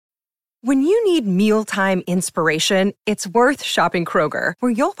When you need mealtime inspiration, it's worth shopping Kroger,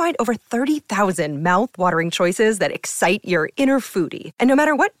 where you'll find over 30,000 mouth-watering choices that excite your inner foodie. And no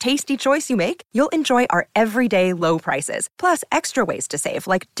matter what tasty choice you make, you'll enjoy our everyday low prices, plus extra ways to save,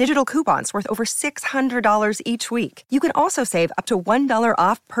 like digital coupons worth over $600 each week. You can also save up to $1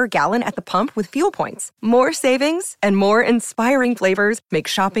 off per gallon at the pump with fuel points. More savings and more inspiring flavors make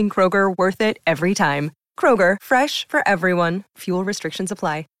shopping Kroger worth it every time. Kroger, fresh for everyone. Fuel restrictions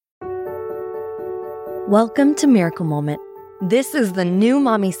apply. Welcome to Miracle Moment. This is the new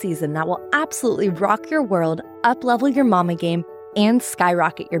mommy season that will absolutely rock your world, up-level your mama game, and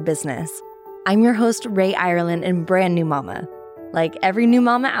skyrocket your business. I'm your host, Ray Ireland, and brand new mama. Like every new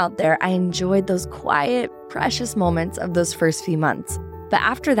mama out there, I enjoyed those quiet, precious moments of those first few months. But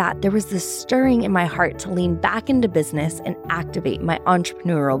after that, there was this stirring in my heart to lean back into business and activate my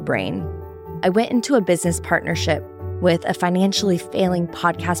entrepreneurial brain. I went into a business partnership with a financially failing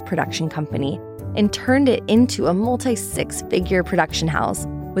podcast production company and turned it into a multi-six-figure production house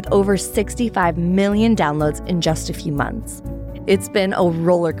with over 65 million downloads in just a few months. It's been a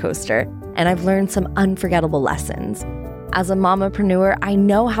roller coaster, and I've learned some unforgettable lessons. As a mamapreneur, I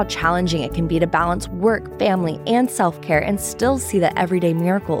know how challenging it can be to balance work, family, and self-care and still see the everyday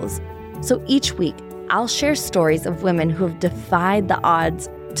miracles. So each week, I'll share stories of women who have defied the odds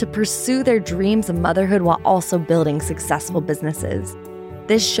to pursue their dreams of motherhood while also building successful businesses.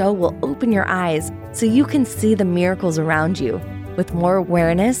 This show will open your eyes so you can see the miracles around you. With more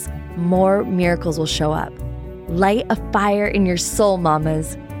awareness, more miracles will show up. Light a fire in your soul,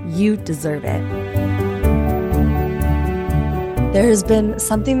 mamas. You deserve it. There has been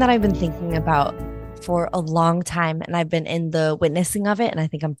something that I've been thinking about for a long time, and I've been in the witnessing of it, and I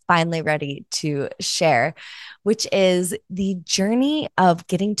think I'm finally ready to share, which is the journey of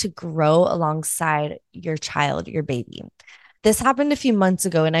getting to grow alongside your child, your baby. This happened a few months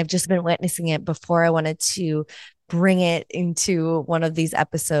ago, and I've just been witnessing it before I wanted to bring it into one of these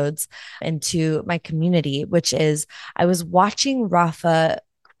episodes into my community, which is I was watching Rafa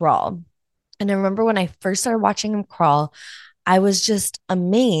crawl. And I remember when I first started watching him crawl, I was just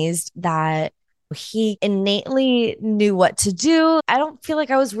amazed that he innately knew what to do. I don't feel like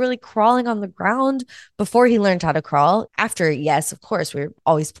I was really crawling on the ground before he learned how to crawl. After, yes, of course, we were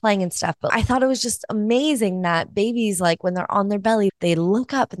always playing and stuff. But I thought it was just amazing that babies, like when they're on their belly, they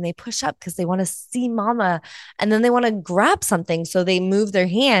look up and they push up because they want to see mama. And then they want to grab something. So they move their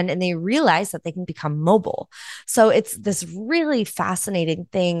hand and they realize that they can become mobile. So it's this really fascinating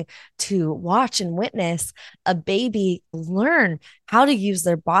thing to watch and witness a baby learn how to use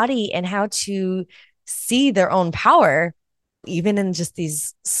their body and how to see their own power, even in just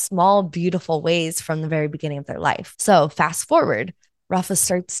these small, beautiful ways from the very beginning of their life. So fast forward, Rafa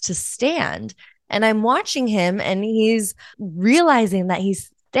starts to stand, and I'm watching him, and he's realizing that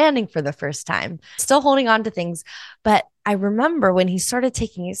he's standing for the first time, still holding on to things. But I remember when he started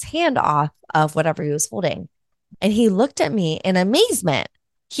taking his hand off of whatever he was holding, and he looked at me in amazement.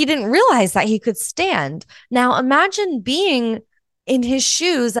 He didn't realize that he could stand. Now imagine being in his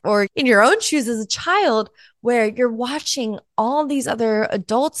shoes or in your own shoes as a child, where you're watching all these other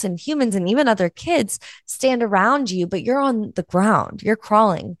adults and humans and even other kids stand around you, but you're on the ground, you're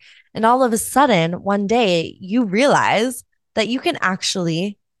crawling. And all of a sudden, one day you realize that you can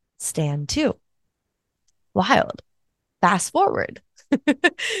actually stand too. Wild. Fast forward.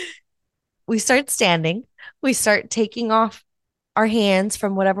 We start standing. We start taking off our hands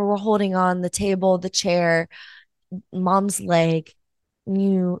from whatever we're holding on, the table, the chair, mom's leg.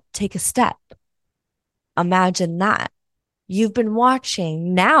 You take a step. Imagine that. You've been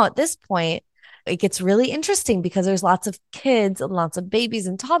watching. Now at this point, it gets really interesting because there's lots of kids and lots of babies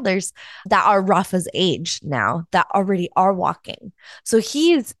and toddlers that are Rafa's age now that already are walking. So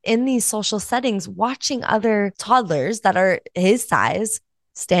he's in these social settings watching other toddlers that are his size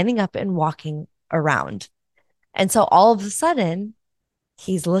standing up and walking around. And so all of a sudden,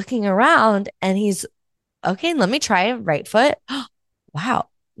 he's looking around and he's, okay, let me try it. Right foot. Wow.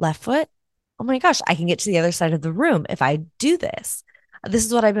 Left foot. Oh my gosh, I can get to the other side of the room if I do this. This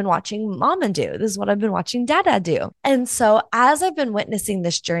is what I've been watching mama do. This is what I've been watching dada do. And so as I've been witnessing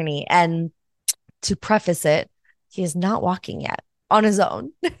this journey, and to preface it, he is not walking yet on his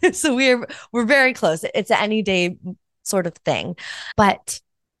own. So we're very close. It's an any day sort of thing. But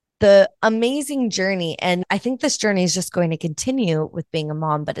the amazing journey, and I think this journey is just going to continue with being a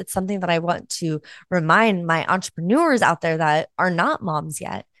mom, but it's something that I want to remind my entrepreneurs out there that are not moms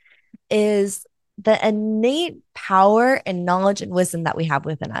yet, is the innate power and knowledge and wisdom that we have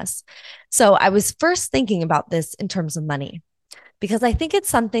within us. So I was first thinking about this in terms of money. because I think it's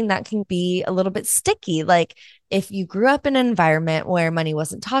something that can be a little bit sticky. Like if you grew up in an environment where money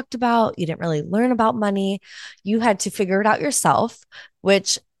wasn't talked about, you didn't really learn about money, you had to figure it out yourself,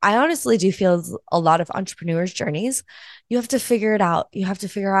 which I honestly do feel is a lot of entrepreneurs' journeys. You have to figure it out. You have to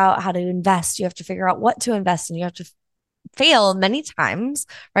figure out how to invest. You have to figure out what to invest in. You have to fail many times,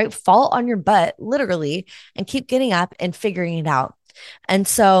 right? Fall on your butt, literally, and keep getting up and figuring it out. And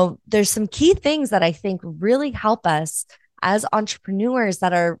so there's some key things that I think really help us as entrepreneurs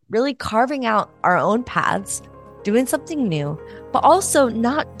that are really carving out our own paths, doing something new, but also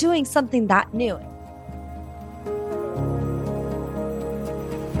not doing something that new.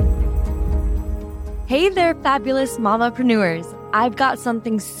 Hey there, fabulous mamapreneurs. I've got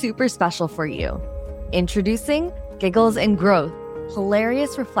something super special for you. Introducing Giggles and Growth,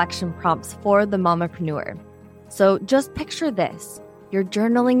 hilarious reflection prompts for the mamapreneur. So just picture this. You're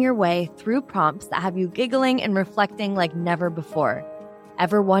journaling your way through prompts that have you giggling and reflecting like never before.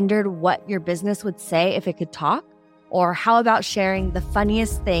 Ever wondered what your business would say if it could talk? Or how about sharing the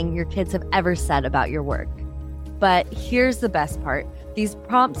funniest thing your kids have ever said about your work? But here's the best part. These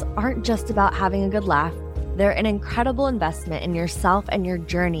prompts aren't just about having a good laugh. They're an incredible investment in yourself and your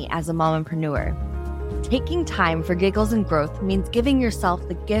journey as a mamapreneur. Taking time for Giggles and Growth means giving yourself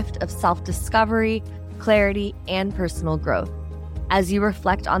the gift of self-discovery, clarity, and personal growth. As you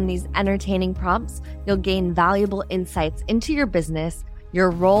reflect on these entertaining prompts, you'll gain valuable insights into your business, your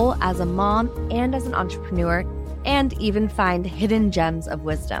role as a mom and as an entrepreneur, and even find hidden gems of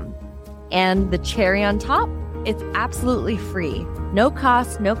wisdom. And the cherry on top? It's absolutely free. No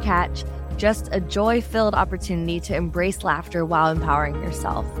cost, no catch, just a joy-filled opportunity to embrace laughter while empowering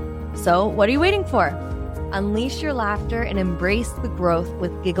yourself. So what are you waiting for? Unleash your laughter and embrace the growth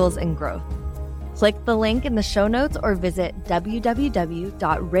with Giggles and Growth. Click the link in the show notes or visit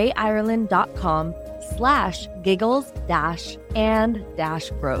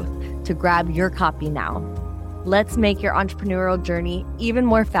www.rayireland.com/giggles-and-growth to grab your copy now. Let's make your entrepreneurial journey even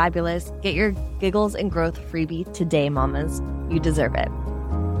more fabulous. Get your Giggles and Growth freebie today, mamas. You deserve it.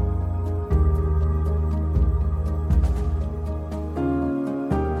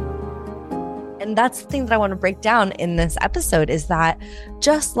 And that's the thing that I want to break down in this episode is that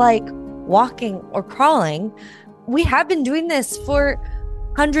just like walking or crawling, we have been doing this for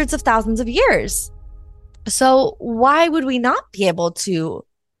hundreds of thousands of years. So why would we not be able to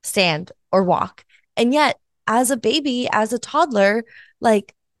stand or walk? And yet, as a baby, as a toddler,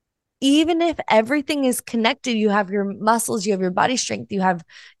 like even if everything is connected, you have your muscles, you have your body strength, you have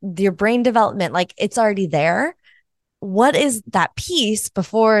your brain development, like it's already there. What is that piece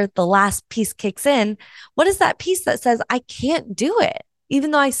before the last piece kicks in? What is that piece that says, I can't do it?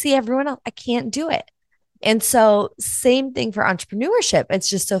 Even though I see everyone else, I can't do it. And so same thing for entrepreneurship. It's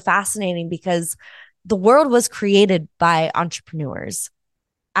just so fascinating because the world was created by entrepreneurs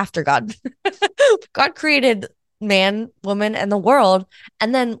after God. God created man, woman, and the world.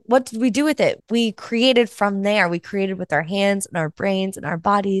 And then what did we do with it? We created from there. We created with our hands and our brains and our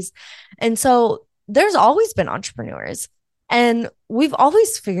bodies. And so there's always been entrepreneurs. And we've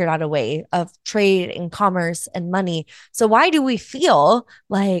always figured out a way of trade and commerce and money. So why do we feel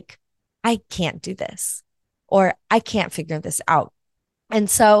like I can't do this or I can't figure this out? And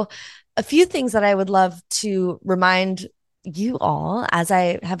so a few things that I would love to remind you all, as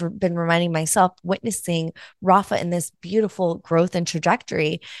I have been reminding myself, witnessing Rafa in this beautiful growth and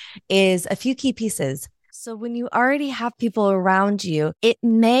trajectory, is a few key pieces. So when you already have people around you, it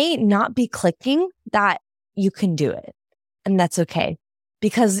may not be clicking that you can do it. And that's okay,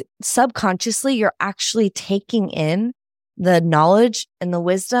 because subconsciously you're actually taking in the knowledge and the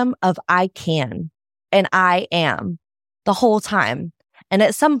wisdom of I can and I am the whole time. And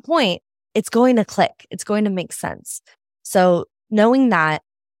at some point, it's going to click. It's going to make sense. So knowing that,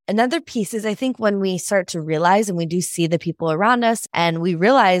 another piece is I think when we start to realize and we do see the people around us and we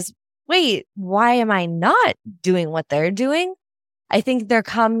realize, wait, why am I not doing what they're doing? I think there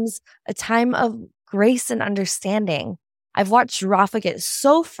comes a time of grace and understanding. I've watched Rafa get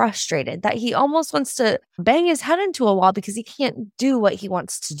so frustrated that he almost wants to bang his head into a wall because he can't do what he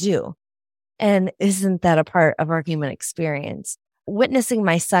wants to do. And isn't that a part of our human experience? Witnessing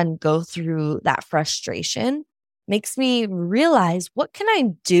my son go through that frustration makes me realize, what can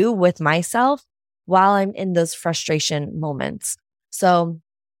I do with myself while I'm in those frustration moments? So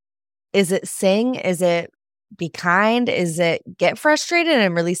is it sing? Is it be kind? Is it get frustrated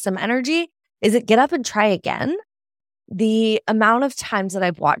and release some energy? Is it get up and try again? The amount of times that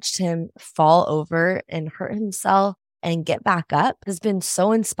I've watched him fall over and hurt himself and get back up has been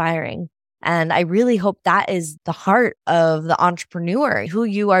so inspiring. And I really hope that is the heart of the entrepreneur. Who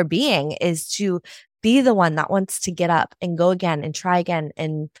you are being is to be the one that wants to get up and go again and try again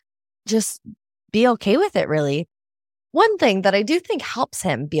and just be okay with it, really. One thing that I do think helps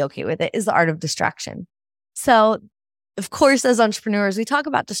him be okay with it is the art of distraction. So, of course, as entrepreneurs, we talk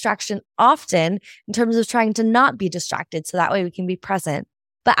about distraction often in terms of trying to not be distracted so that way we can be present.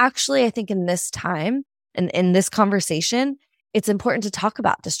 But actually, I think in this time and in this conversation, it's important to talk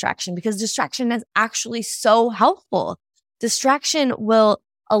about distraction because distraction is actually so helpful. Distraction will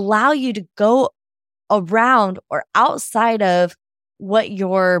allow you to go around or outside of what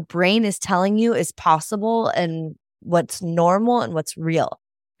your brain is telling you is possible and what's normal and what's real.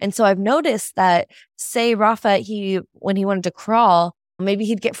 And so I've noticed that, say Rafa, when he wanted to crawl, maybe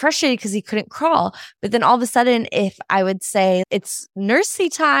he'd get frustrated because he couldn't crawl. But then all of a sudden, if I would say it's nursery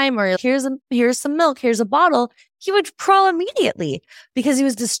time or here's some milk, here's a bottle, he would crawl immediately because he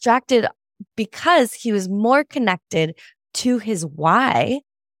was distracted, because he was more connected to his why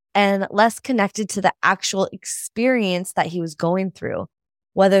and less connected to the actual experience that he was going through.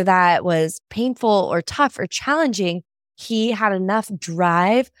 Whether that was painful or tough or challenging, he had enough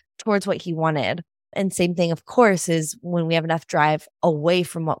drive towards what he wanted. And same thing, of course, is when we have enough drive away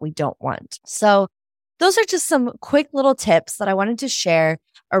from what we don't want. So those are just some quick little tips that I wanted to share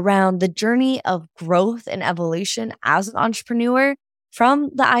around the journey of growth and evolution as an entrepreneur from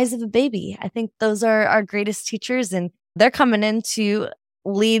the eyes of a baby. I think those are our greatest teachers, and they're coming in to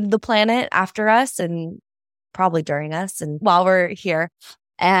lead the planet after us and probably during us and while we're here.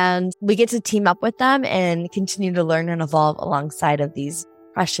 And we get to team up with them and continue to learn and evolve alongside of these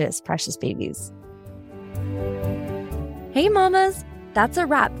precious, precious babies. Hey mamas, that's a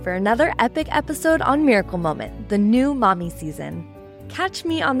wrap for another epic episode on Miracle Moment, the new mommy season. Catch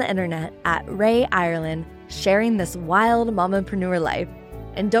me on the internet at Ray Ireland, sharing this wild mamapreneur life.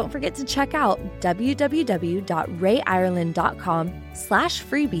 And don't forget to check out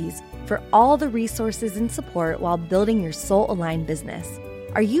www.rayireland.com/freebies for all the resources and support while building your soul-aligned business.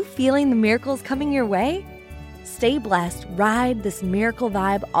 Are you feeling the miracles coming your way? Stay blessed, ride this miracle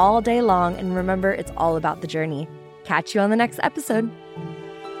vibe all day long, and remember, it's all about the journey. Catch you on the next episode.